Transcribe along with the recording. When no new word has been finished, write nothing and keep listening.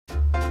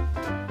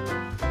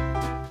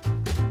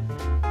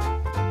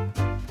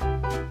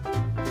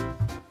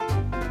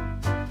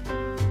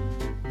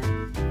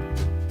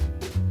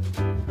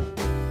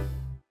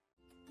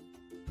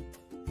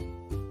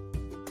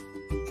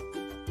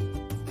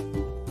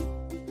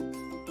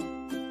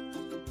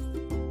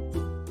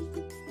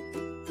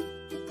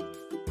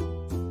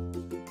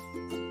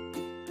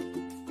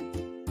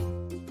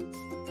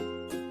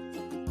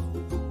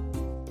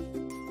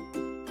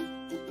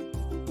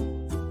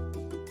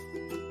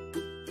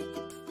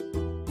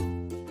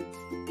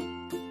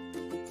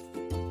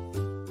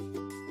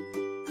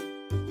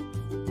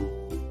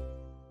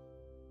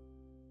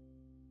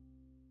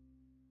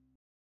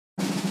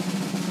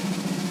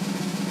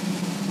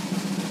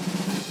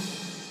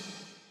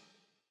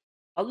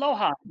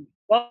Aloha.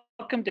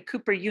 Welcome to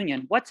Cooper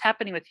Union. What's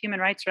happening with human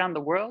rights around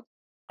the world?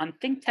 On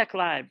ThinkTech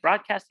Live,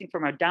 broadcasting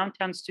from our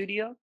downtown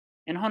studio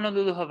in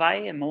Honolulu,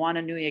 Hawaii, and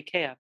Moana Nui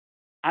Akea.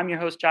 I'm your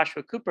host,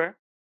 Joshua Cooper.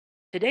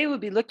 Today, we'll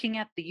be looking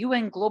at the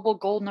UN Global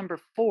Goal number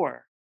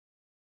 4,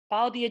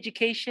 quality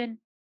education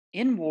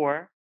in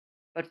war,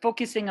 but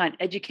focusing on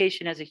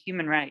education as a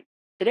human right.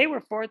 Today,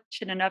 we're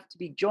fortunate enough to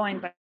be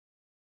joined by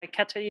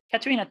Katerina.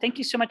 Katerina, thank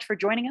you so much for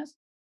joining us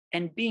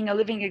and being a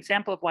living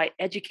example of why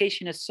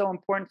education is so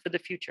important for the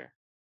future.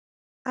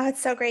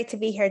 It's so great to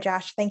be here,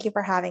 Josh. Thank you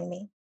for having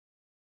me.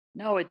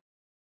 No, it's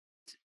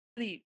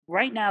really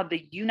right now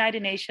the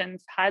United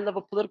Nations high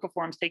level political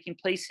forums taking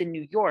place in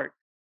New York.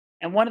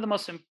 And one of the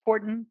most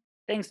important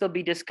things they'll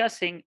be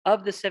discussing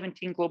of the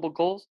 17 global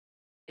goals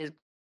is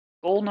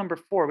goal number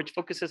 4, which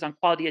focuses on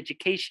quality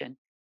education.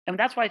 And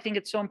that's why I think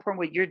it's so important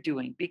what you're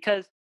doing,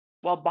 because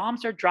while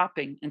bombs are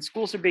dropping and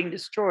schools are being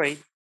destroyed,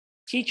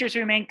 teachers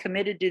remain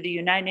committed to the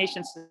United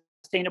Nations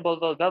Sustainable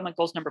Development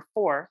Goals number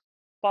 4,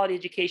 quality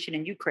education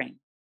in Ukraine.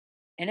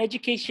 And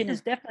education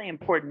is definitely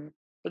important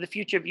for the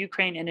future of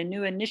Ukraine, and a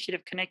new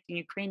initiative connecting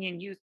Ukrainian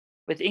youth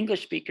with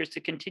English speakers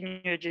to continue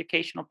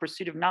educational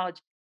pursuit of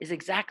knowledge is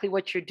exactly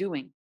what you're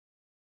doing.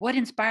 What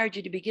inspired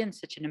you to begin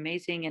such an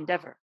amazing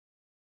endeavor?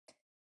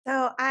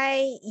 So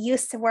I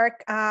used to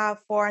work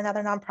for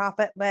another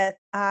nonprofit with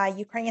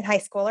Ukrainian high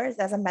schoolers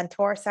as a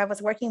mentor. So I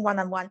was working one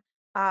on one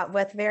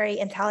with very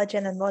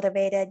intelligent and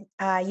motivated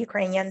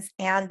Ukrainians,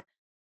 and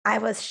I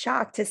was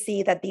shocked to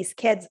see that these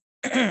kids,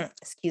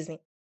 excuse me,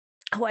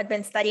 who had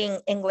been studying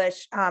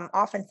English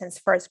often since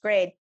first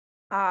grade,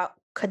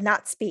 could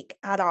not speak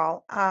at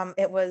all.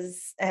 It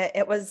was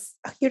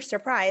a huge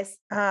surprise,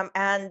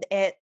 and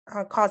it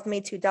caused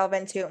me to delve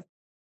into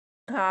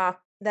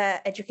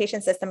the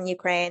education system in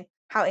Ukraine,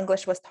 how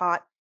English was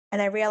taught.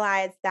 And I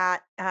realized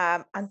that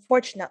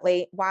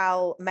unfortunately,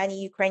 while many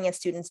Ukrainian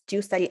students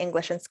do study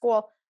English in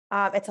school,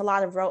 it's a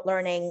lot of rote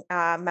learning,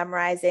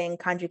 memorizing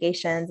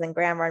conjugations and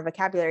grammar and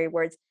vocabulary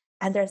words.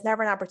 And there's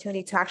never an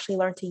opportunity to actually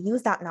learn to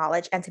use that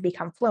knowledge and to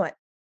become fluent.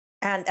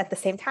 And at the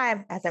same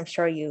time, as I'm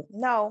sure you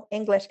know,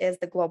 English is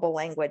the global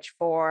language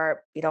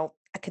for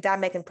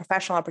academic and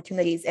professional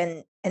opportunities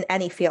in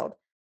any field.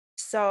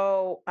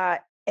 So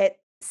it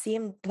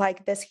seemed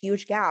like this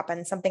huge gap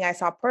and something I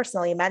saw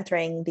personally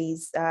mentoring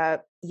these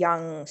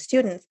young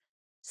students.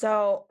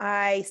 So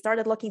I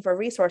started looking for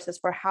resources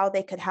for how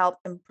they could help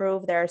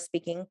improve their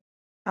speaking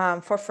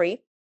for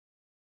free,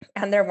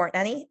 and there weren't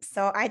any.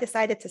 So I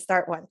decided to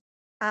start one.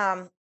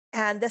 Um,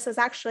 and this was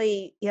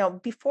actually,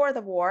 before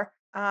the war.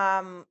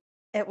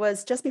 It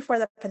was just before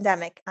the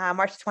pandemic,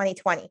 March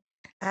 2020.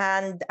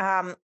 And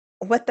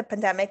with the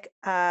pandemic,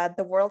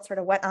 the world sort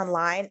of went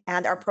online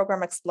and our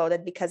program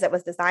exploded because it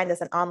was designed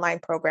as an online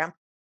program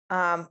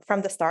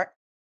from the start.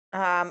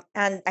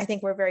 And I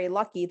think we're very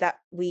lucky that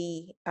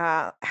we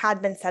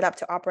had been set up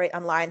to operate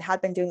online,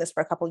 had been doing this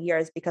for a couple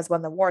years because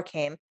when the war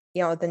came,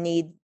 the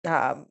need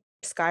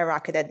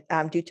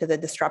skyrocketed due to the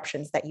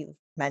disruptions that you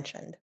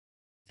mentioned.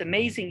 It's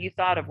amazing you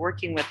thought of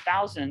working with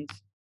thousands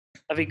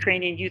of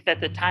Ukrainian youth at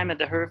the time of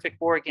the horrific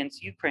war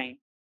against Ukraine.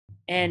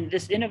 And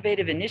this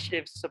innovative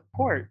initiative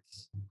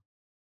supports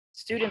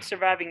students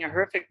surviving a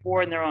horrific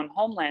war in their own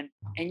homeland,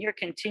 and you're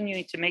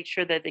continuing to make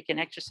sure that they can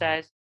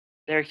exercise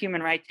their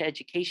human right to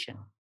education.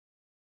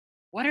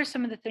 What are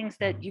some of the things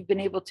that you've been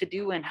able to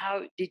do, and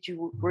how did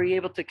you were you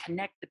able to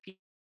connect the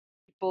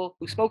people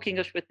who spoke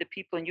English with the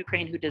people in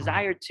Ukraine who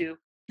desired to?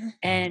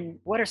 And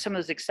what are some of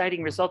those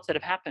exciting results that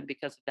have happened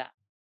because of that?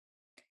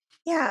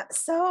 Yeah,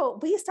 so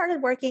we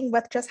started working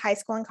with just high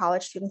school and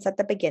college students at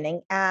the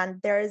beginning, and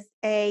there's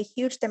a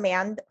huge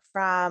demand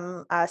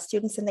from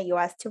students in the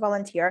US to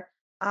volunteer.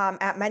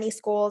 At many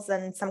schools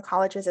and some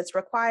colleges, it's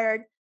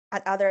required,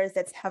 at others,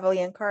 it's heavily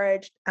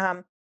encouraged.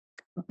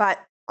 But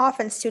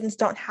often students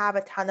don't have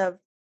a ton of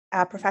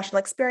professional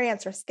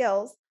experience or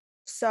skills,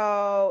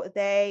 so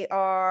they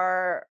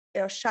are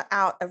shut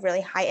out of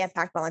really high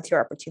impact volunteer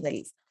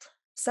opportunities.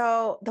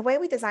 So the way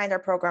we designed our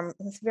program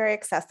is very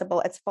accessible.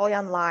 It's fully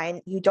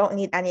online. You don't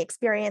need any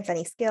experience,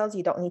 any skills.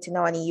 You don't need to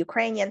know any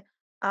Ukrainian.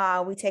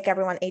 We take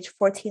everyone age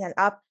 14 and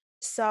up.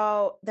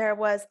 So there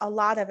was a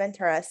lot of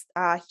interest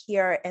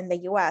here in the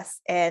U.S.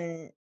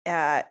 In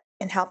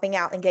helping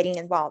out and getting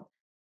involved,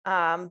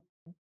 um,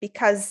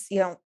 because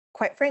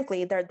quite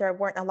frankly, there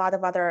weren't a lot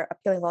of other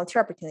appealing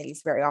volunteer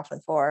opportunities very often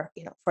for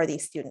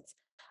these students.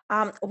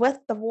 With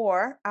the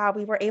war,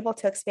 we were able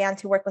to expand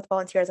to work with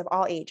volunteers of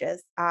all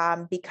ages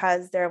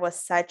because there was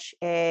such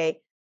a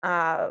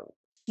uh,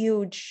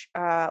 huge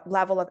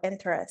level of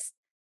interest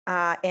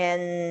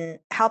in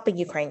helping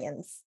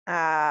Ukrainians.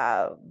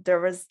 There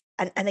was,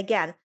 and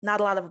again, not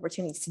a lot of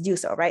opportunities to do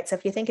so, right? So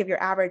if you think of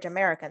your average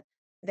American,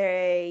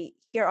 they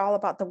hear all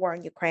about the war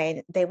in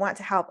Ukraine. They want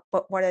to help,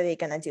 but what are they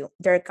going to do?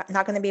 They're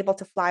not going to be able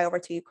to fly over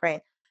to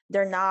Ukraine.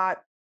 They're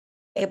not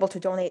able to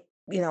donate,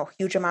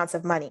 huge amounts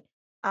of money.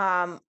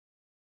 Um,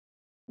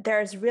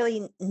 there's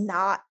really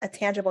not a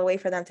tangible way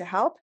for them to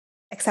help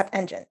except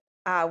engine,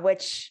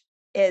 which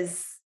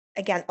is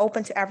again,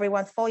 open to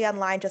everyone, fully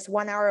online, just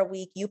 1 hour a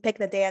week. You pick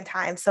the day and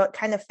time. So it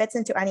kind of fits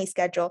into any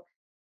schedule.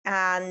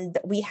 And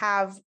we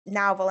have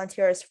now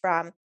volunteers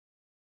from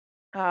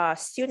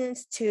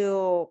students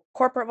to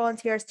corporate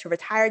volunteers to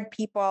retired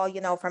people,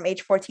 from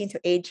age 14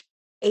 to age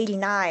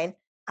 89.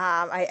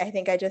 I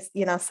think I just,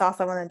 saw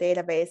someone in the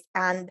database.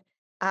 And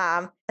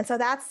so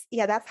that's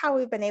how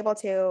we've been able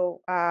to,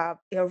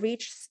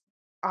 reach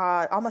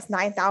almost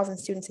 9,000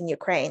 students in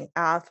Ukraine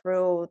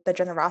through the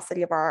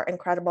generosity of our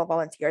incredible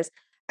volunteers.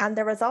 And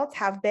the results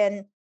have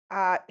been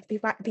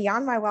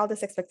beyond my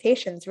wildest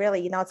expectations,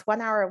 really. It's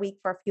 1 hour a week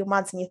for a few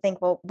months, and you think,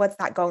 well, what's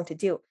that going to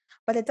do?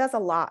 But it does a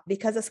lot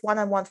because this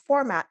one-on-one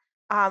format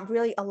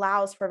really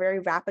allows for very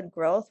rapid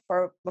growth,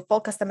 for the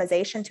full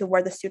customization to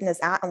where the student is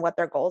at and what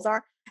their goals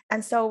are.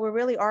 And so we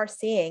really are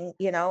seeing,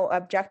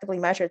 objectively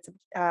measured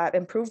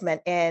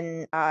improvement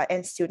in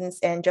students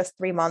in just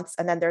 3 months.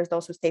 And then there's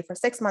those who stay for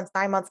 6 months,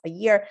 9 months, a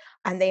year,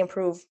 and they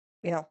improve,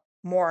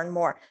 more and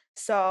more.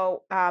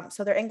 So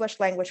their English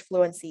language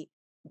fluency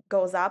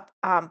goes up,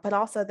 but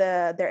also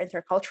their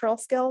intercultural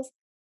skills,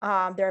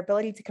 their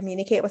ability to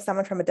communicate with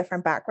someone from a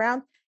different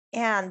background.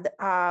 And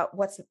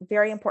what's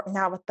very important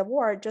now with the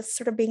war, just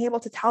sort of being able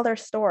to tell their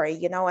story,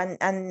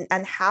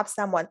 and have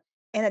someone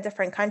in a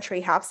different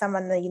country, have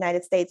someone in the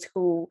United States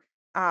who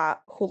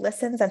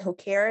listens and who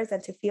cares,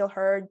 and to feel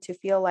heard, to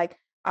feel like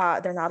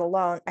they're not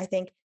alone. I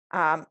think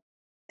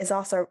is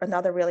also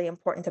another really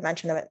important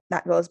dimension of it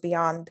that goes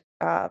beyond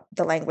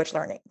the language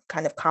learning,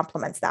 kind of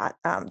complements that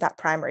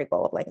primary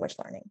goal of language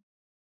learning.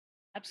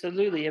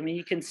 Absolutely. I mean,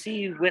 you can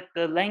see with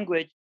the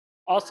language,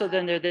 also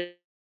then they're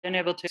then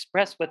able to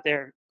express what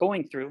they're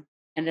going through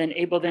and then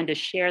able then to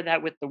share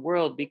that with the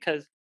world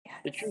because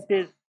the truth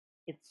Yes. is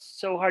it's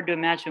so hard to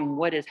imagine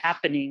what is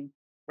happening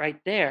right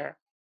there.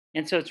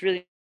 And so it's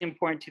really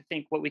important to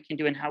think what we can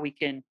do and how we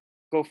can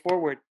go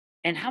forward.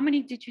 And how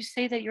many did you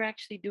say that you're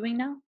actually doing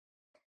now?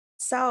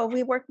 So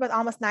we worked with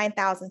almost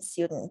 9,000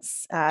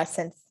 students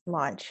since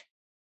launch.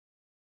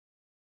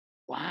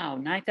 Wow,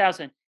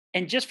 9,000.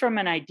 And just from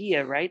an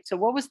idea, right? So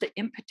what was the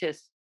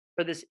impetus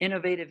for this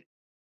innovative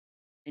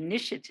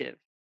initiative?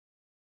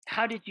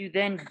 How did you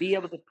then be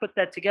able to put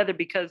that together?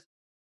 Because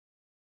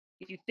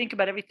if you think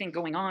about everything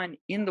going on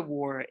in the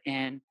war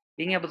and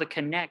being able to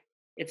connect,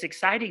 it's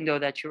exciting though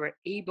that you were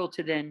able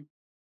to then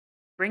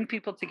bring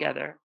people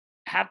together,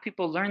 have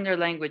people learn their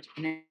language,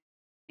 and then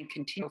and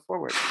continue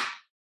forward.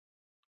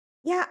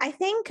 Yeah, I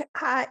think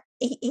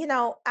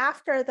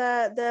after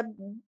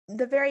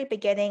the very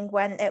beginning,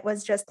 when it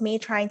was just me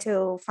trying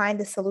to find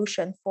a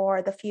solution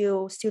for the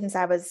few students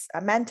I was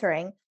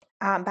mentoring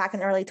back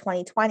in early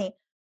 2020,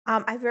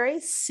 I very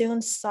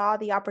soon saw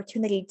the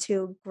opportunity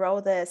to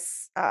grow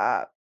this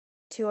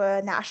to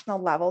a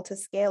national level, to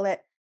scale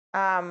it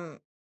um,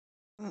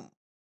 m-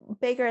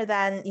 bigger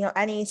than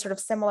any sort of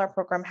similar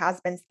program has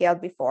been scaled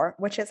before,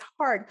 which is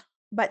hard,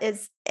 but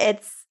it's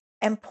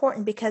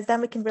important because then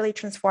we can really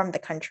transform the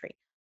country.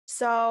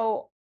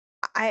 So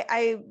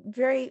I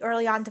very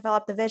early on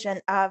developed the vision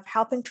of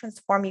helping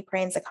transform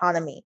Ukraine's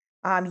economy,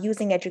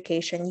 using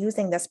education,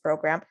 using this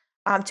program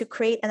to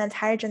create an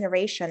entire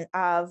generation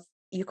of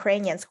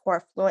Ukrainians who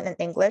are fluent in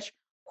English,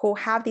 who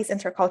have these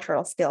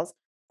intercultural skills,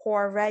 who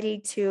are ready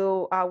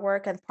to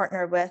work and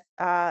partner with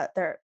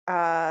their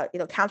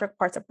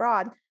counterparts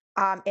abroad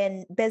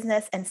in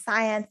business and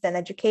science and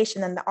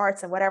education and the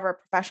arts and whatever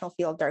professional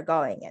field they're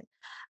going in.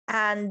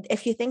 And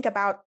if you think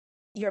about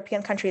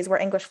European countries where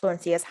English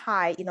fluency is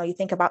high, you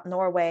think about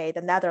Norway,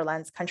 the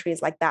Netherlands,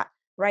 countries like that,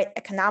 right?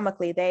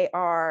 Economically, they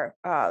are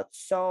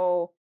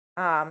so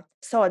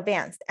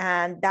advanced,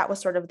 and that was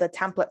sort of the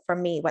template for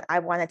me what I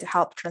wanted to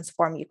help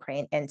transform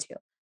Ukraine into.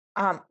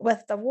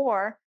 With the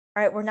war,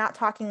 right, we're not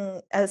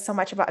talking as so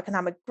much about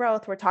economic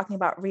growth. We're talking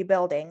about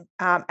rebuilding,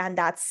 and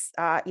that's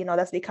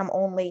become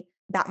only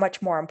that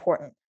much more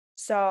important.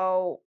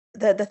 So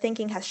the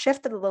thinking has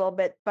shifted a little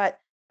bit, but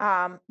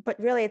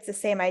really it's the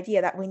same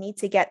idea that we need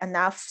to get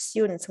enough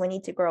students. We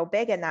need to grow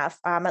big enough,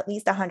 at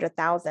least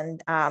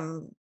 100,000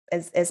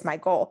 is my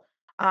goal,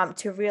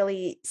 to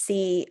really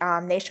see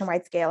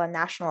nationwide scale and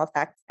national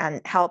effects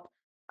and help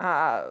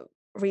uh,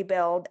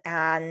 rebuild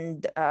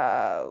and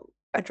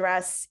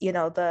address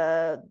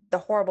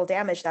the horrible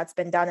damage that's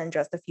been done in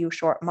just a few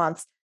short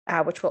months,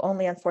 which will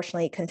only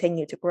unfortunately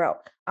continue to grow.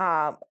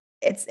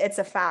 It's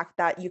a fact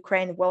that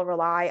Ukraine will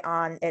rely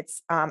on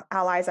its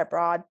allies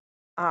abroad,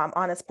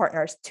 on its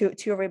partners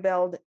to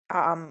rebuild.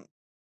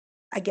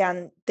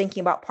 Again,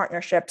 thinking about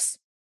partnerships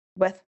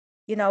with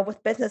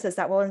with businesses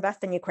that will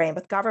invest in Ukraine,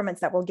 with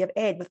governments that will give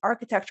aid, with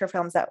architecture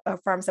firms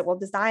that will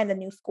design the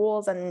new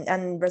schools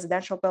and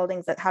residential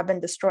buildings that have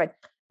been destroyed.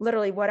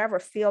 Literally, whatever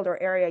field or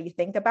area you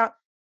think about,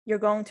 you're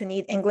going to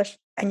need English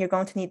and you're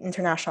going to need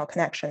international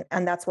connection,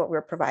 and that's what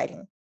we're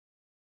providing.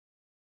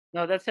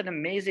 No, that's an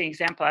amazing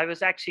example. I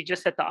was actually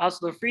just at the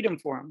Oslo Freedom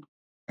Forum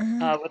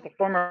Mhm. with the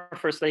former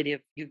First Lady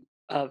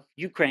of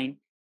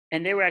Ukraine,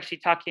 and they were actually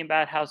talking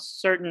about how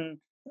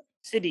certain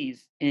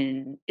cities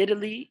in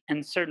Italy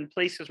and certain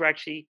places were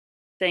actually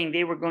saying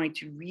they were going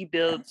to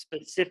rebuild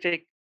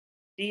specific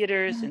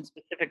theaters Yeah. and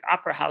specific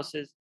opera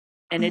houses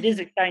And it is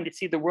Mhm. exciting to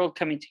see the world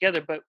coming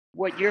together. But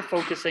what you're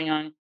focusing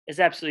on is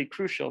absolutely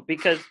crucial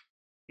because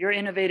your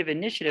innovative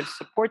initiative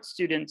supports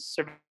students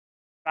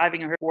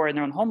surviving a war in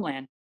their own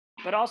homeland,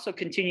 but also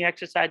continue to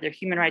exercise their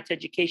human rights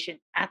education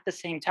at the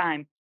same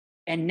time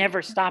and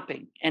never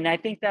stopping. And I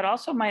think that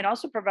also might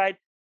also provide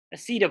a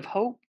seed of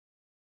hope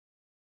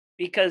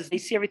because they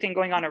see everything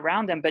going on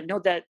around them, but know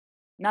that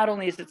not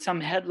only is it some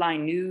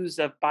headline news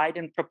of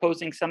Biden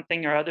proposing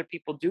something or other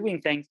people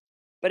doing things,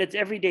 but it's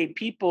everyday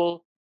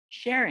people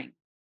sharing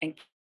and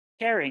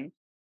caring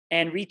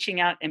and reaching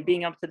out and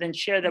being able to then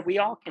share that we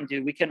all can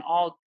do. We can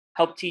all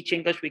help teach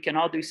English. We can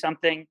all do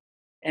something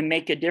and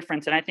make a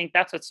difference. And I think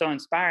that's what's so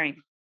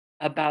inspiring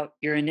about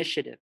your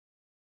initiative.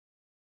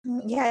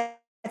 Yeah,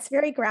 it's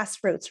very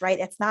grassroots, right?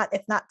 It's not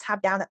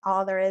top down at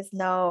all. There is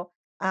no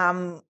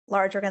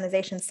large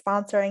organization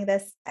sponsoring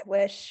this. I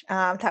wish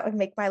that would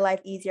make my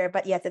life easier.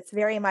 But yes, it's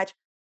very much,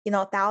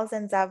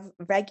 thousands of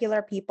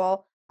regular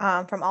people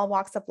from all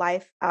walks of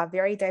life,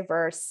 very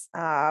diverse,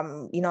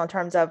 in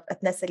terms of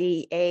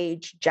ethnicity,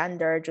 age,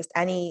 gender, just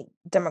any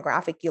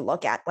demographic you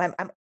look at.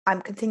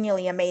 I'm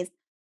continually amazed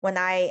when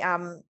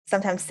I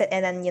sometimes sit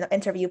in and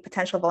interview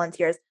potential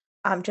volunteers.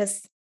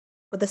 Just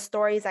with the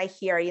stories I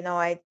hear,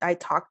 I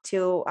talk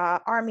to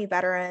army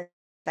veterans,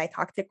 I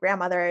talk to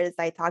grandmothers,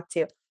 I talk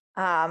to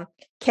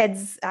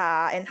kids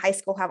in high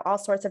school who have all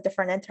sorts of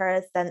different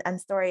interests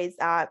and stories,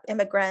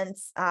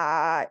 immigrants,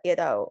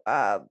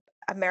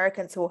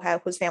 Americans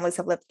whose families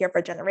have lived here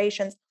for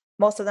generations.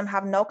 Most of them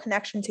have no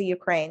connection to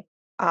Ukraine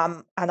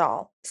at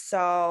all.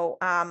 So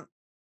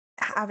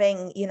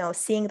having,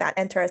 seeing that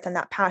interest and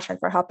that passion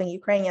for helping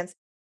Ukrainians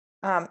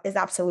is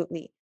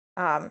absolutely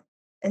um,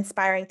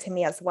 inspiring to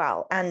me as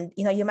well. And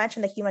you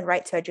mentioned the human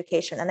right to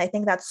education, and I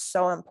think that's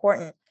so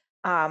important.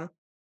 Um,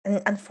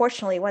 and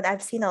unfortunately, what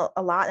I've seen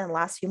a lot in the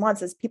last few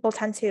months is people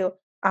tend to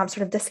sort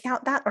of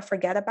discount that or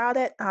forget about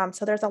it.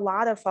 So there's a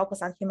lot of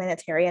focus on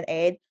humanitarian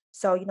aid.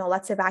 So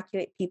let's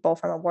evacuate people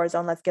from a war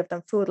zone. Let's give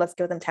them food. Let's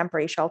give them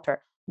temporary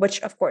shelter,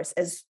 which of course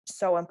is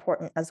so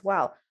important as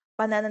well.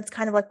 But then it's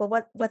kind of like,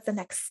 well, what's the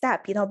next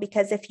step?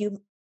 Because if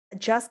you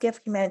just give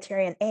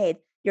humanitarian aid,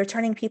 you're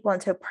turning people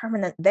into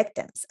permanent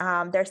victims.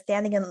 They're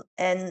standing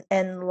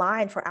in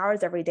line for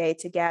hours every day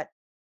to get,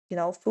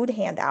 food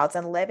handouts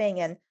and living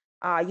in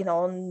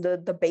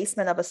the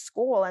basement of a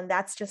school, and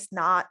that's just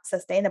not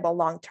sustainable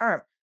long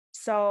term.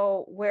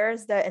 So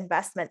where's the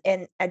investment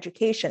in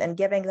education and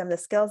giving them the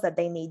skills that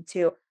they need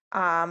to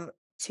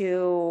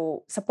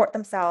support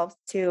themselves,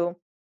 to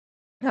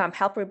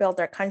help rebuild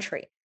their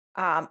country?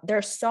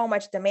 There's so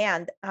much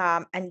demand,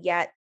 and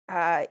yet,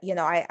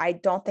 I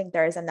don't think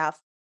there's enough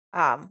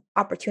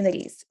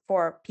opportunities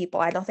for people.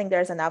 I don't think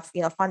there's enough,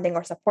 funding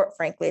or support.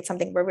 Frankly, it's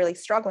something we're really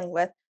struggling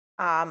with.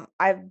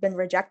 I've been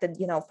rejected,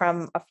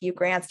 from a few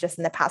grants just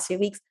in the past few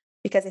weeks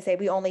because they say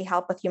we only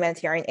help with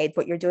humanitarian aid.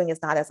 What you're doing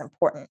is not as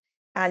important.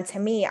 And to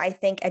me, I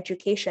think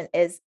education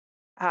is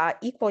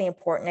equally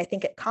important. I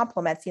think it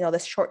complements,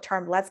 this short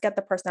term. Let's get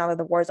the person out of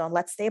the war zone.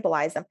 Let's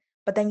stabilize them,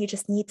 but then you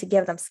just need to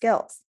give them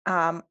skills.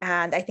 And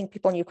I think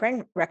people in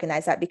Ukraine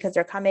recognize that because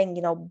they're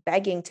coming,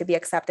 begging to be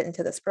accepted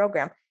into this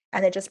program.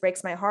 And it just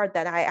breaks my heart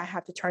that I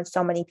have to turn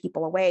so many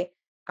people away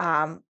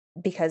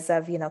because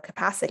of,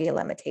 capacity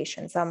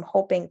limitations. I'm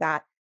hoping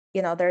that,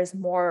 there's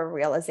more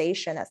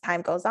realization as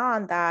time goes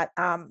on that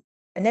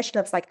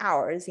initiatives like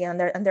ours, and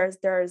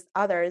there's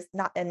others,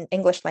 not in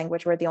English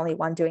language, we're the only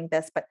one doing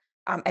this, but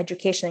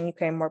education in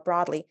Ukraine more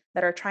broadly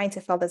that are trying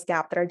to fill this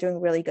gap, that are doing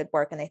really good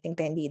work. And I think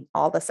they need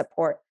all the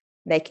support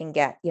they can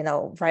get,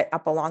 right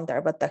up along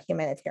there with the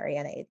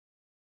humanitarian aid.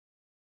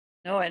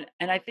 No,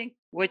 and I think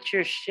what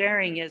you're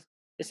sharing is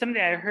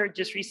something I heard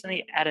just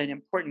recently at an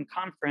important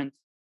conference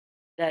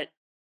that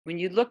when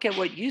you look at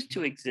what used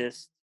to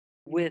exist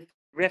with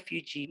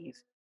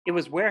refugees, it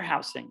was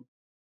warehousing.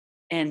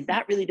 And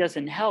that really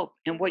doesn't help.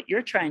 And what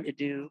you're trying to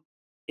do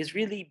is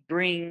really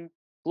bring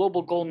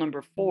global goal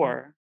number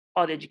 4,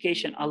 quality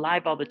education,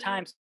 alive all the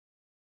time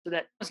so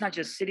that it's not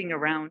just sitting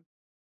around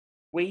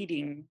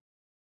waiting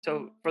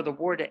for the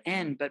war to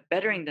end, but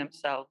bettering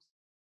themselves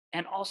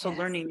and also Yes.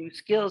 learning new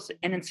skills.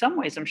 And in some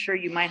ways, I'm sure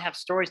you might have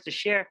stories to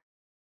share.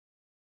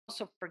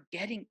 Also,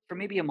 forgetting for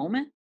maybe a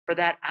moment, for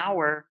that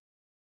hour,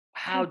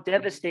 how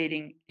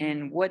devastating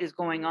and what is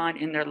going on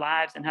in their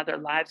lives and how their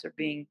lives are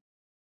being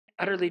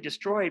utterly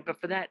destroyed. But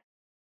for that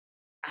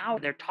hour,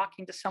 they're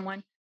talking to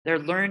someone, they're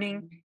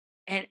learning.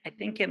 And I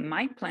think it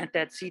might plant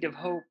that seed of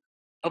hope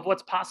of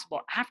what's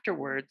possible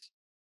afterwards.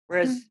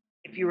 Whereas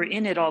if you were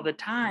in it all the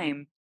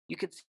time, you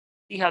could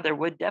see how there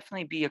would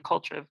definitely be a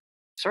culture of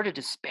sort of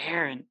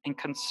despair and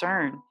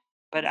concern.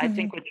 But I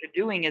think what you're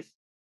doing is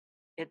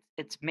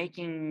it's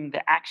making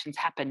the actions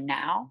happen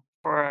now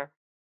for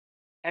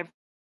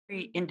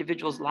every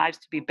individual's lives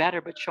to be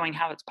better, but showing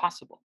how it's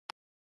possible.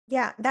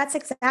 Yeah, that's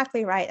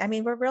exactly right. I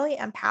mean, we're really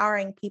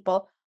empowering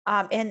people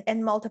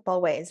in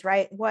multiple ways,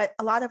 right? What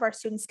a lot of our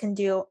students can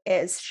do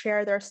is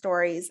share their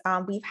stories.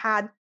 We've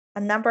had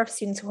a number of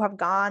students who have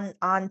gone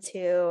on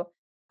to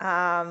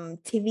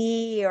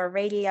TV or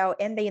radio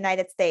in the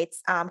United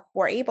States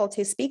who are able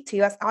to speak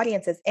to US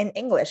audiences in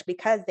English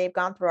because they've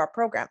gone through our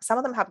program. Some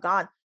of them have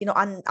gone,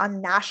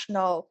 on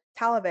national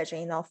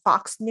television,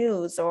 Fox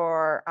News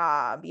or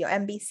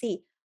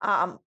NBC.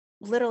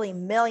 Literally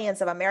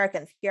millions of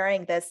Americans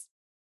hearing this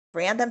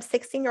random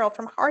 16-year-old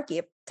from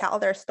Kharkiv tell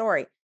their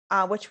story,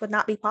 which would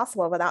not be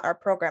possible without our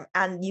program.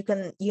 And you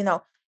can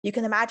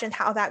imagine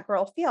how that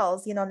girl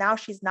feels. Now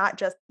she's not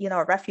just,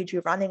 a refugee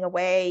running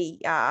away,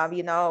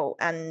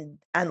 and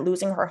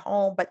losing her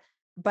home,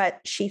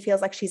 but she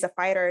feels like she's a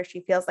fighter.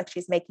 She feels like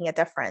she's making a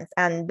difference.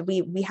 And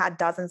we had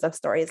dozens of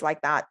stories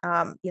like that,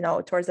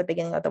 towards the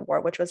beginning of the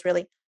war, which was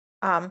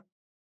um,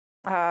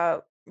 uh,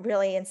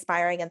 really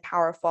inspiring and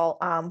powerful.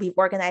 We've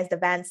organized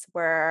events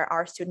where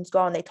our students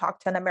go and they talk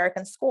to an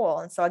American school,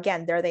 and so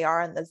again, there they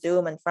are in the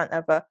Zoom in front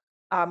of a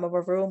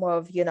room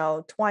of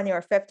 20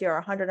 or 50 or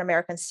 100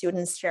 American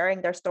students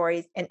sharing their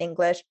stories in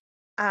English,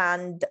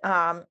 and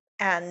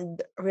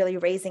really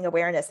raising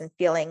awareness and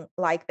feeling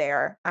like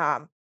they're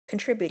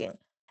contributing.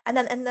 And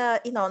then in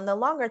the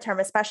longer term,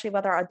 especially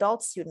with our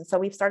adult students, so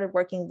we've started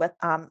working with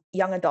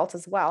young adults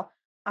as well.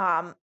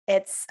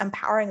 It's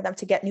empowering them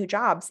to get new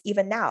jobs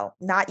even now,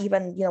 not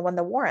even, when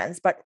the war ends,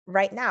 but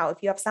right now, if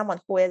you have someone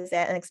who is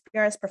an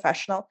experienced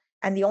professional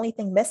and the only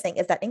thing missing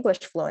is that English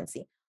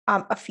fluency,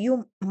 a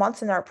few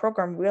months in our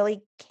program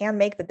really can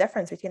make the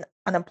difference between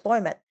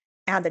unemployment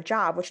and a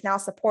job, which now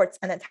supports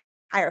an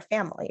entire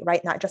family,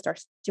 right? Not just our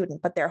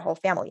student, but their whole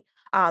family.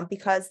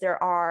 Because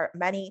there are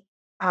many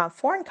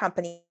foreign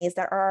companies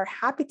that are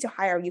happy to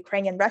hire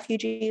Ukrainian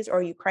refugees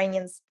or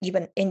Ukrainians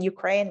even in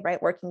Ukraine,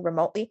 right, working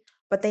remotely,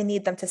 but they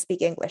need them to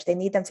speak English. They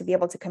need them to be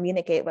able to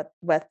communicate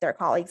with their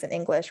colleagues in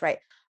English, right?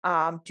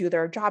 Do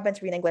their job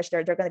interview in English.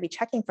 They're going to be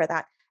checking for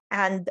that.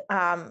 And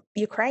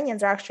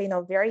Ukrainians are actually,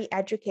 very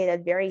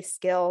educated, very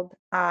skilled,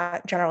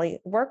 generally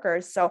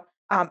workers. So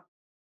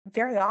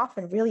very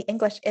often, really,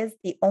 English is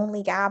the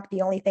only gap,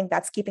 the only thing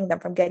that's keeping them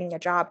from getting a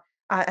job.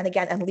 And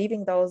again, and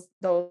leaving those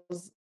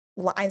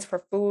lines for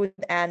food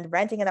and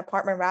renting an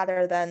apartment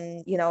rather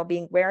than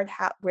being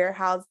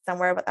warehoused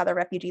somewhere with other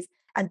refugees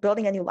and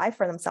building a new life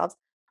for themselves.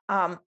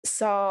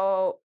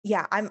 So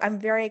yeah, I'm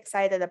very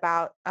excited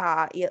about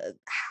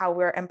how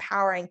we're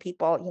empowering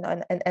people,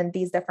 in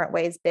these different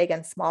ways, big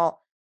and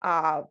small,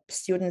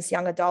 students,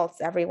 young adults,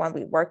 everyone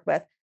we work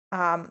with.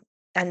 Um,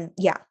 and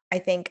yeah, I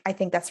think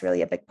that's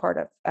really a big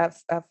part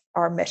of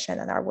our mission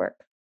and our work.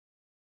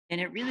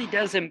 And it really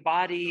does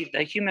embody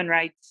the human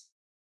rights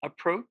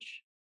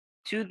approach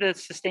to the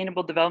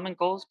sustainable development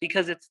goals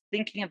because it's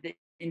thinking of the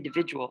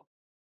individual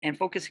and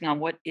focusing on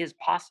what is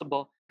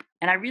possible.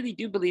 And I really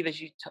do believe,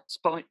 as you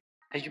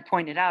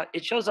pointed out,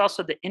 it shows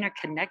also the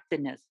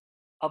interconnectedness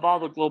of all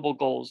the global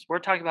goals. We're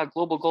talking about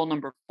global goal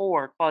number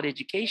 4, quality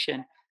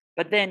education,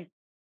 but then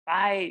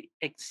by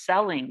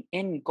excelling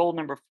in goal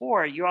number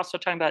 4, you're also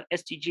talking about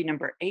SDG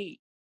number 8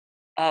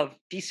 of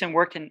decent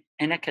work and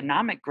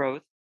economic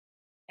growth.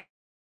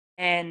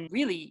 And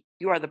really,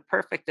 you are the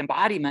perfect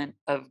embodiment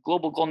of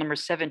global goal number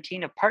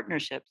 17 of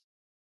partnerships.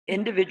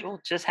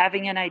 Individual, just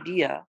having an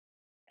idea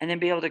and then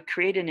be able to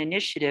create an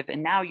initiative.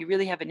 And now you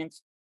really have an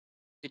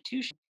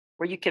institution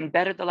where you can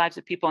better the lives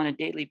of people on a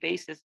daily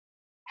basis,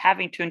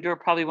 having to endure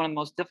probably one of the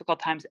most difficult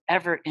times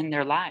ever in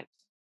their lives.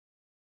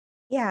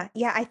 Yeah,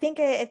 yeah, I think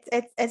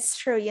it's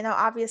true.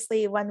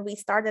 Obviously, when we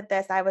started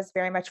this, I was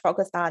very much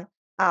focused on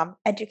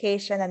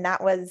education, and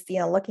that was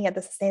looking at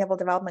the Sustainable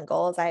Development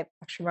Goals. I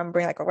actually remember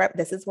being like, "Oh, right,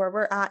 this is where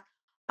we're at."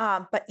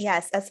 But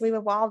yes, as we've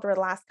evolved over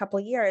the last couple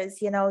of years,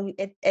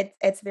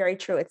 it's very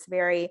true. It's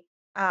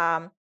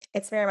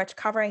very much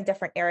covering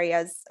different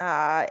areas.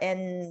 As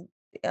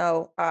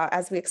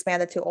we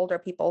expanded to older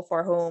people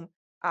for whom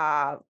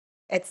uh,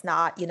 it's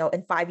not,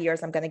 in 5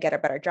 years, I'm going to get a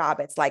better job.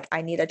 It's like,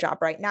 I need a job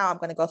right now. I'm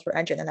going to go through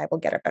Engine and I will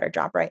get a better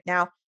job right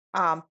now.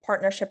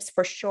 Partnerships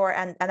for sure.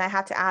 And I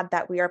have to add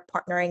that we are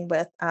partnering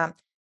with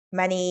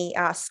many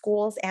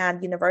schools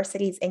and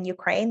universities in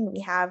Ukraine.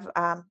 We have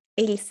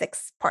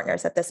 86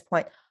 partners at this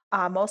point,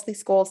 mostly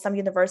schools, some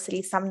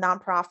universities, some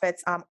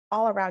nonprofits,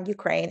 all around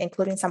Ukraine,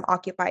 including some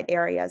occupied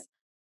areas.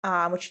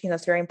 Which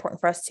is very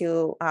important for us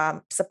to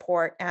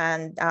support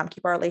and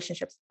keep our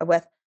relationships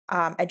with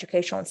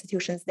educational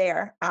institutions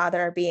there that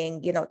are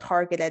being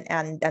targeted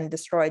and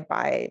destroyed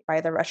by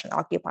the Russian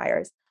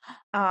occupiers.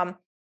 Um,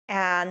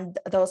 and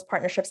those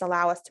partnerships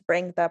allow us to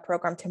bring the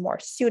program to more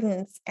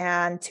students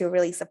and to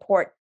really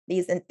support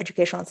these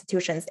educational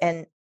institutions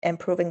in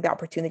improving the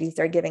opportunities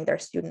they're giving their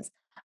students.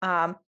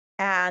 Um,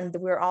 and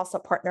we're also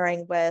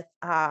partnering with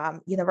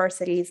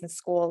universities and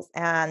schools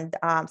and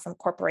some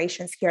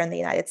corporations here in the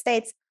United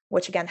States,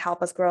 which again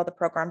help us grow the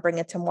program, bring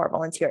it to more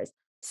volunteers.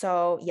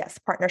 So yes,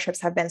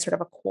 partnerships have been sort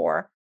of a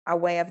core a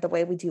way of the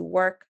way we do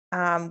work.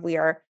 We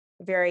are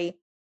very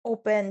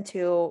open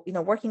to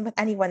working with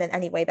anyone in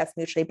any way that's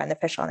mutually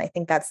beneficial, and I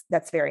think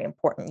that's very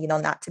important.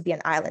 Not to be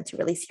an island, to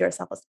really see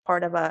yourself as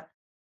part of a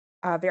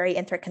very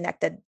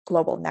interconnected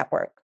global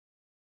network.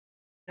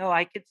 No,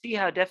 I could see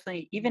how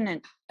definitely,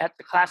 even at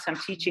the class I'm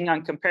teaching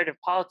on comparative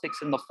politics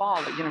in the fall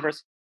at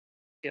University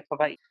of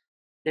Hawaii,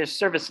 there's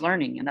service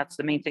learning, and that's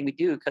the main thing we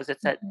do because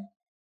it's that Mhm.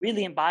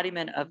 really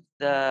embodiment of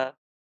the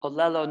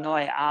Polelo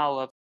Noi Ao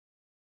of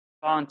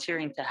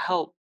volunteering to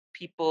help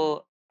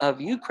people of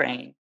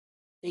Ukraine.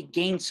 They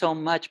gain so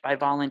much by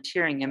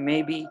volunteering, and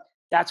maybe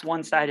that's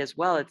one side as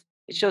well.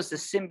 It shows the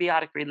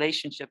symbiotic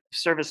relationship of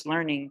service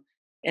learning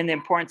and the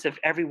importance of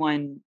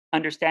everyone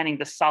understanding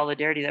the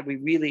solidarity that we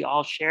really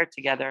all share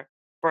together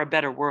for a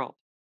better world.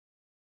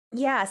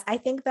 Yes, I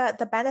think that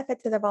the benefit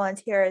to the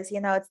volunteers,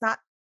 it's not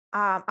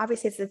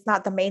obviously it's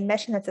not the main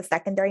mission, it's a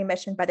secondary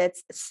mission, but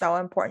it's so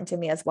important to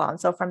me as well. And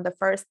so from the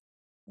first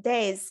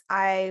days,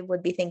 I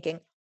would be thinking,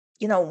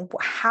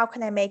 how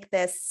can I make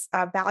this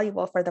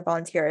valuable for the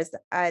volunteers?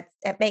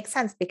 It makes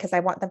sense because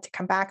I want them to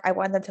come back. I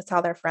want them to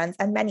tell their friends,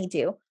 and many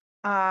do.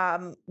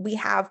 We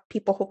have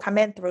people who come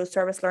in through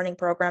service learning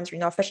programs,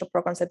 official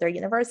programs at their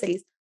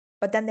universities,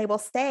 but then they will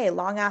stay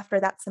long after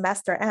that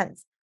semester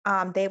ends.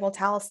 They will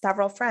tell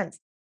several friends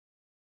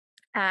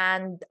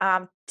and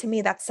to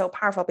me, that's so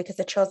powerful because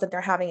it shows that they're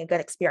having a good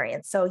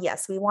experience. So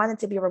yes, we want it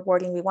to be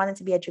rewarding. We want it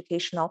to be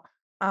educational.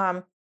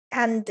 Um,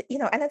 and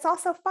it's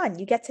also fun.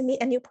 You get to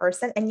meet a new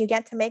person and you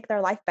get to make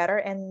their life better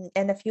in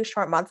a few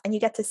short months, and you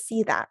get to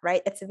see that,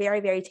 right? It's very,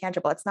 very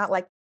tangible. It's not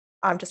like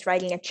just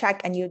writing a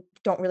check and you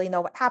don't really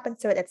know what happens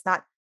to it. It's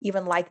not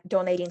even like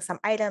donating some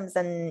items,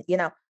 and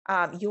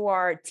you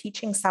are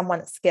teaching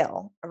someone a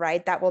skill,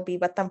 right? That will be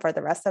with them for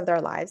the rest of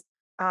their lives.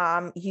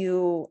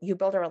 You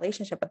build a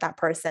relationship with that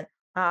person,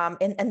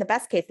 in the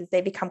best cases,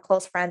 they become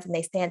close friends and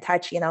they stay in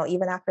touch,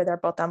 even after they're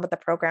both done with the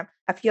program.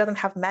 A few of them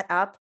have met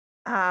up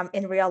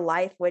in real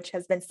life, which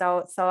has been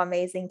so, so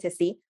amazing to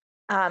see.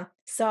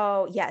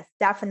 So yes,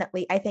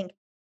 definitely. I think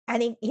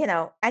any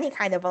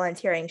kind of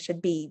volunteering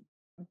should be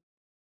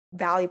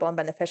valuable and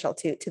beneficial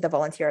to the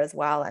volunteer as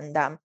well.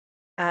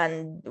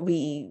 And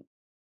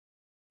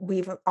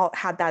we've all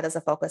had that as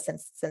a focus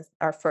since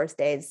our first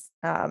days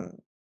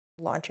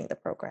launching the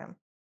program.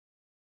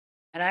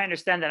 And I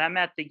understand that I'm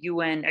at the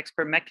UN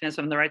Expert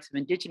Mechanism on the Rights of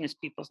Indigenous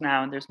Peoples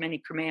now, and there's many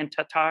Crimean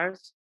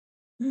Tatars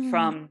Mm,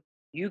 from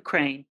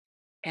Ukraine.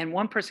 And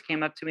one person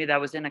came up to me that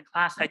was in a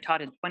class I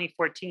taught in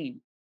 2014.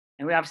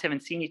 And we obviously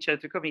haven't seen each other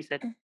through COVID. He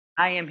said, mm.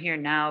 I am here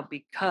now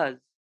because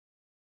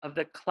of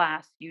the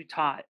class you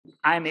taught.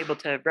 I'm able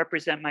to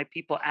represent my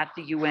people at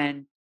the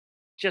UN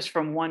just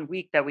from 1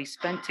 week that we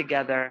spent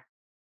together.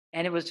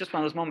 And it was just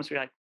one of those moments where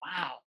you're like,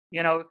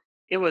 wow,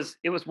 it was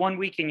 1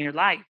 week in your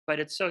life, but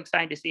it's so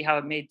exciting to see how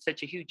it made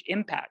such a huge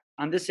impact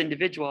on this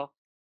individual.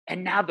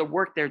 And now the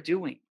work they're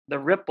doing, the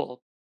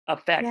ripple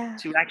effect Yeah.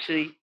 to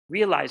actually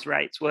realize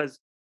rights was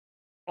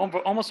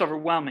almost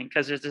overwhelming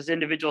because there's this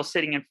individual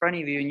sitting in front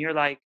of you and you're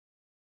like,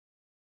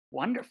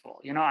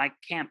 wonderful. I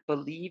can't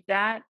believe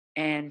that.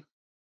 And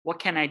what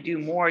can I do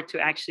more to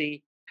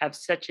actually have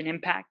such an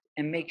impact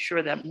and make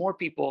sure that more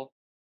people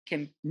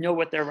can know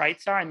what their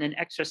rights are and then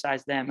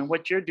exercise them? And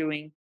what you're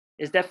doing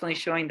is definitely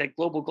showing that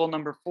global goal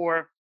number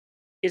 4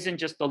 isn't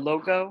just a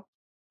logo,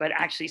 but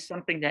actually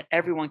something that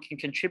everyone can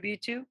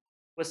contribute to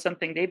was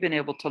something they've been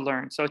able to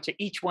learn. So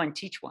to each one,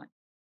 teach one.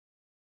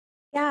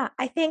 Yeah,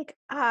 I think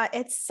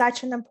it's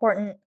such an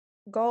important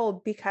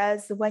goal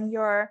because when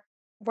you're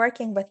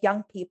working with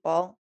young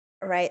people,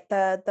 right,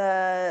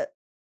 the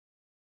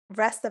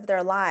rest of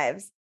their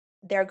lives,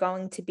 they're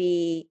going to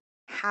be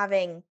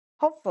having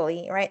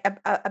hopefully, right,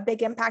 a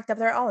big impact of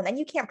their own. And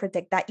you can't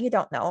predict that. You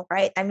don't know,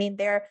 right? I mean,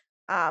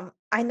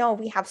 I know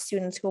we have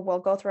students who will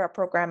go through our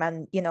program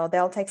and,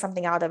 they'll take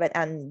something out of it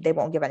and they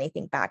won't give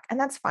anything back. And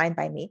that's fine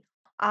by me.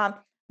 Um,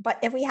 but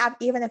if we have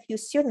even a few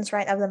students,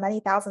 right, of the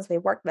many thousands we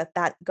worked with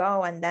that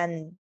go and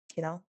then,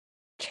 you know,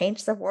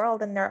 change the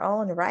world in their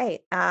own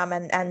right.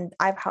 And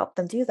I've helped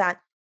them do that.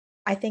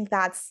 I think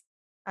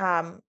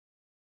um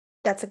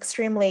that's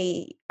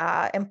extremely,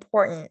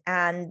 important,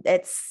 and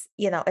it's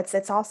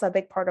also a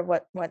big part of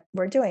what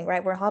we're doing,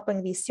 right? We're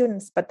helping these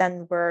students, but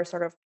then we're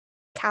sort of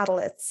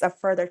catalysts of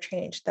further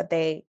change that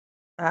they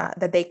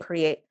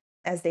create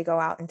as they go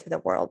out into the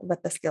world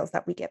with the skills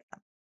that we give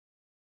them.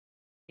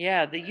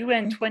 Yeah, the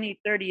UN Mm,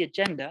 2030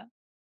 agenda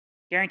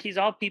guarantees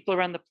all people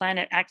around the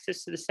planet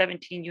access to the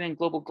 17 UN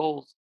global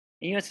goals.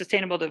 And UN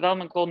Sustainable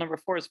Development Goal number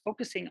 4 is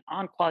focusing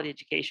on quality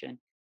education.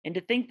 And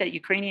to think that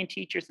Ukrainian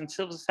teachers and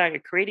civil society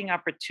are creating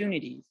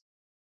opportunities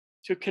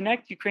to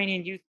connect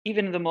Ukrainian youth,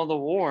 even in the middle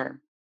of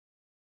war,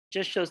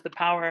 just shows the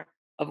power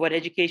of what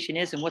education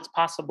is and what's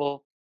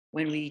possible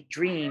when we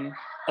dream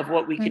of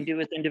what we mm. can do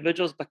as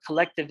individuals, but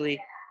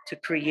collectively to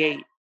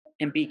create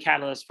and be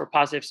catalysts for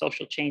positive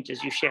social change,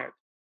 as you shared.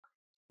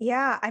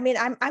 Yeah, I mean,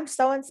 I'm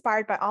so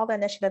inspired by all the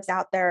initiatives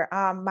out there.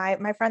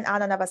 My friend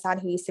Anna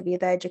Navasan, who used to be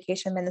the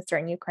education minister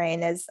in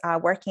Ukraine, is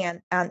working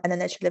on an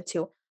initiative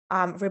to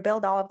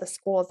rebuild all of the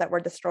schools that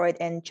were destroyed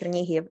in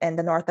Chernihiv in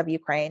the north of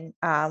Ukraine,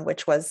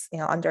 which was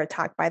under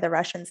attack by the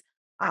Russians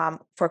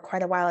for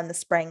quite a while in the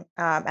spring,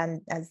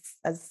 and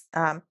as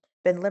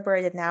been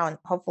liberated now, and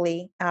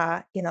hopefully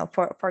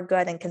for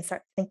good, and can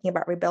start thinking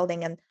about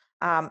rebuilding.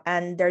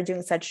 And they're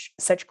doing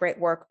such great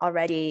work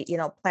already,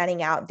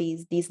 planning out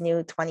these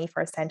new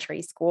 21st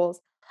century schools.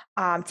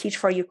 Teach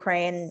for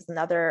Ukraine is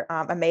another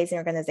amazing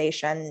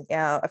organization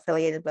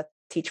affiliated with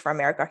Teach for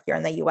America here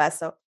in the US.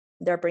 So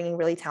they're bringing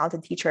really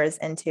talented teachers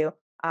into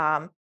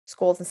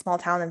schools in small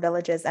town and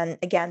villages. And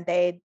again,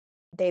 they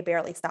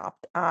barely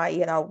stopped,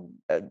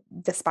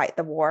 despite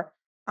the war.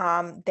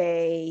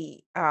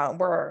 They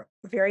were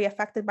very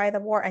affected by the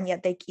war, and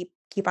yet they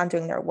keep on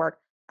doing their work.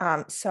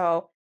 I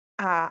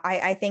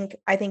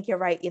think you're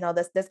right.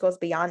 This goes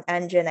beyond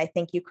engine. I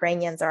think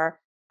Ukrainians are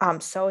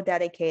so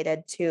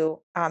dedicated to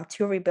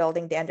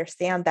rebuilding. They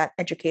understand that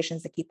education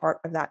is a key part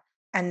of that,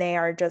 and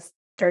they're just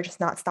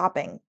not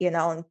stopping.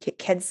 And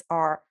kids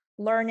are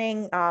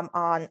learning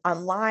on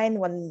online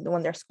when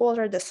their schools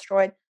are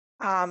destroyed.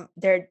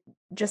 They're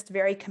just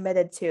very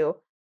committed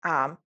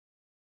um,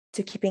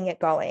 to keeping it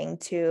going,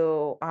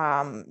 to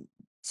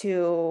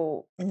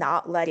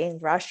not letting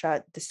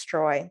Russia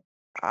destroy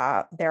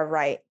their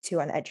right to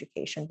an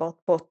education.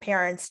 Both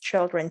parents,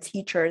 children,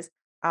 teachers,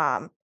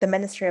 the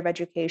Ministry of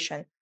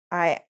Education.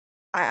 I,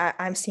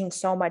 I'm seeing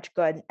so much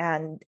good,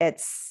 and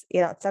it's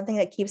something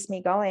that keeps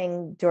me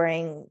going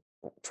during.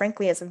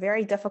 Frankly, it's a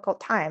very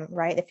difficult time,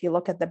 right? If you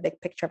look at the big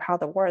picture of how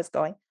the war is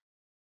going,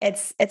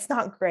 it's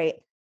not great.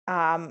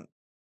 Um,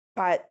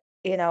 but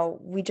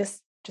we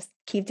just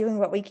keep doing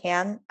what we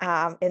can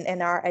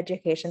in our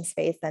education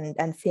space,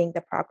 and seeing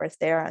the progress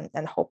there,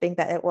 and hoping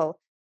that it will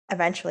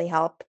eventually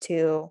help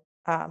to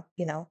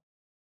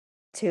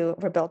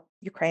rebuild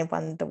Ukraine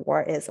when the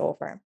war is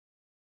over.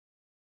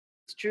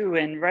 It's true.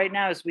 And right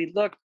now, as we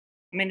look,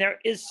 I mean, there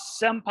is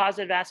some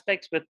positive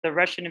aspects with the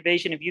Russian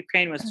invasion of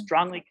Ukraine was Mm.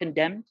 strongly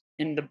condemned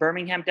in the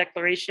Birmingham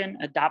Declaration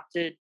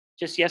adopted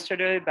just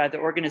yesterday by the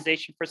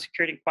Organization for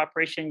Security and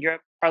Cooperation in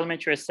Europe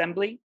Parliamentary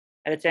Assembly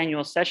at its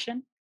annual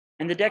session.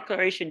 And the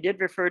declaration did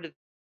refer to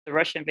the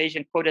Russian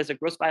invasion, quote, as a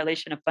gross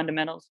violation of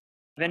fundamentals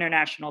of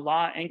international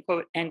law, end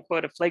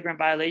quote, a flagrant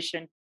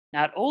violation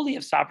not only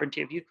of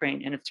sovereignty of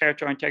Ukraine and its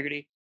territorial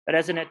integrity, but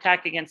as an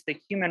attack against the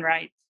human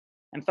rights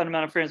and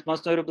fundamental freedoms,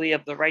 most notably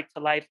of the right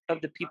to life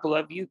of the people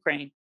of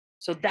Ukraine.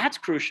 So that's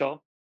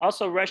crucial.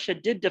 Also, Russia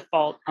did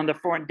default on the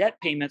foreign debt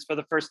payments for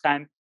the first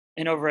time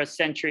in over a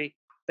century.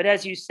 But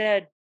as you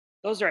said,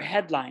 those are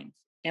headlines.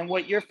 And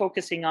what you're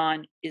focusing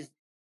on is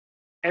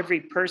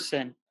every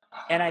person.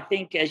 And I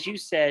think, as you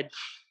said,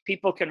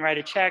 people can write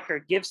a check or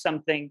give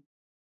something,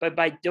 but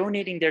by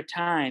donating their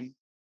time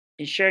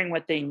and sharing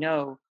what they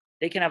know,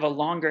 they can have a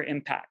longer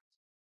impact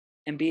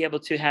and be able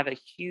to have a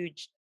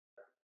huge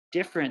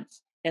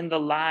difference in the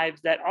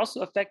lives that also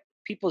affect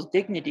people's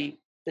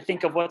dignity to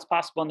think of what's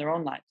possible in their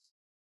own lives.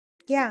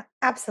 Yeah,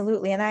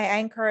 absolutely. And I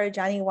encourage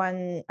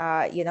anyone,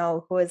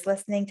 who is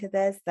listening to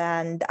this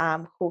and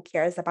who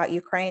cares about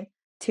Ukraine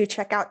to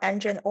check out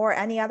Engine or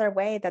any other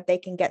way that they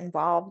can get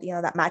involved,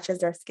 that matches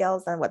their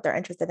skills and what they're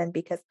interested in,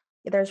 because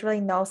there's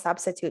really no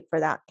substitute for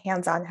that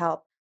hands-on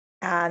help.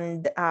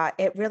 And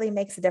it really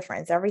makes a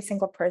difference. Every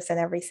single person,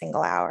 every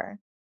single hour.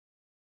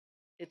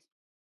 It's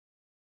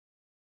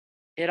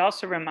it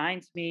also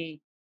reminds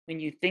me when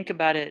you think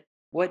about it,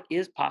 what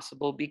is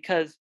possible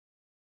because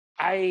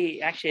I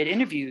actually had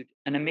interviewed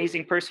an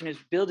amazing person who's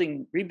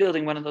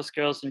rebuilding one of those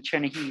girls in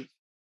Chernihiv,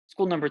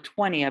 school number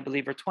 20, I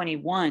believe, or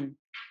 21.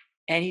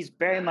 And he's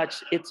very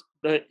much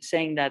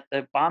saying that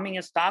the bombing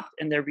has stopped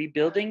and they're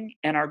rebuilding.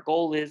 And our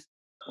goal is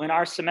when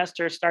our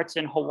semester starts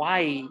in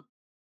Hawaii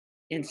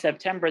in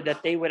September,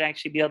 that they would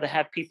actually be able to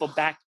have people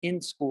back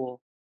in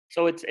school.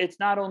 So it's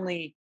not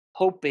only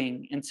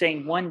hoping and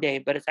saying one day,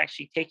 but it's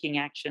actually taking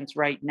actions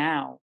right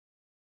now.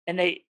 And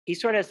he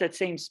sort of has that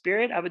same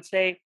spirit, I would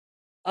say,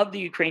 of the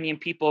Ukrainian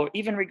people,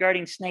 even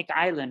regarding Snake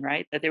Island,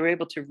 right? That they were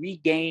able to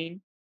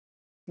regain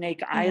Snake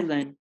Yeah.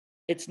 Island.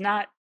 It's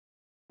not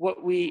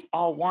what we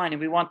all want,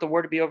 and we want the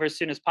war to be over as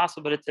soon as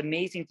possible. But it's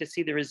amazing to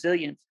see the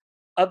resilience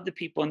of the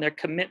people and their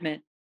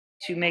commitment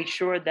to make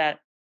sure that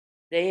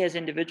they, as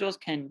individuals,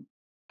 can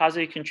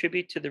positively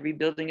contribute to the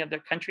rebuilding of their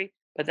country,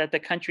 but that the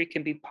country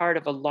can be part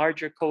of a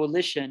larger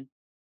coalition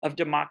of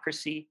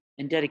democracy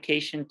and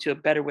dedication to a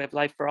better way of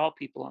life for all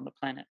people on the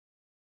planet.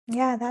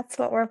 Yeah, that's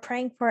what we're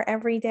praying for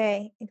every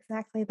day.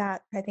 Exactly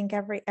that. I think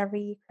every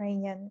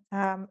Ukrainian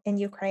in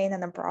Ukraine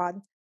and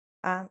abroad.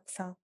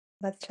 So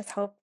let's just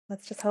hope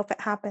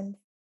it happens.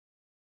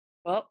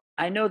 Well,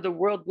 I know the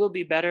world will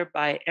be better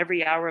by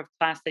every hour of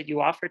class that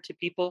you offer to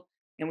people.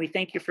 And we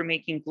thank you for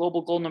making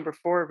global goal number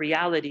 4 a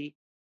reality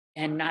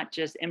and not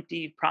just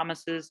empty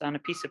promises on a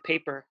piece of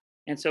paper.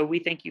 And so we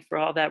thank you for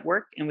all that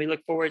work. And we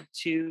look forward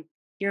to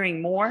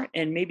hearing more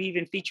and maybe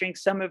even featuring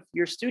some of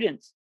your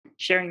students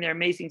sharing their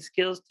amazing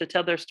skills to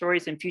tell their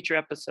stories in future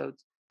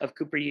episodes of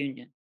Cooper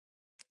Union.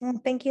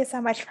 Thank you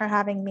so much for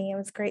having me. It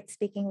was great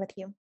speaking with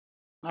you.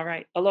 All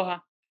right. Aloha.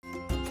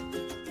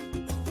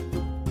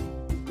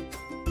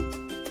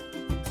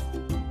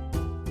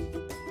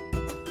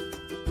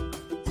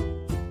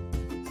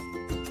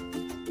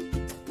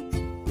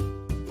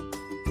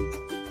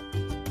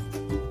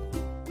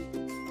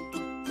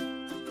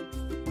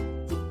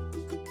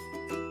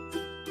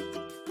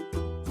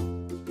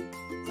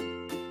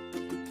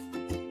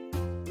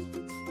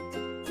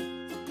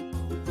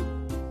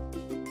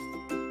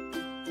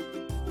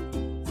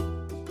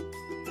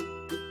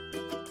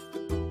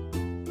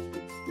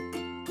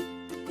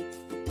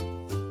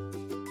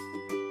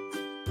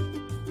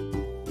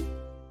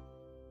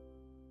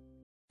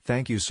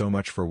 Thank you so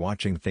much for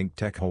watching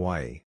ThinkTech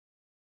Hawaii.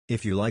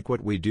 If you like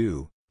what we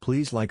do,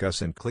 please like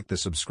us and click the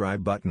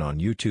subscribe button on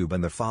YouTube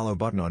and the follow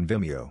button on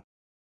Vimeo.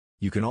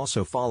 You can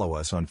also follow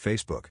us on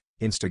Facebook,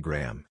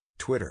 Instagram,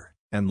 Twitter,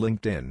 and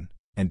LinkedIn,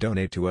 and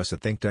donate to us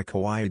at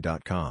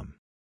thinktechhawaii.com.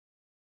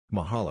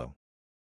 Mahalo.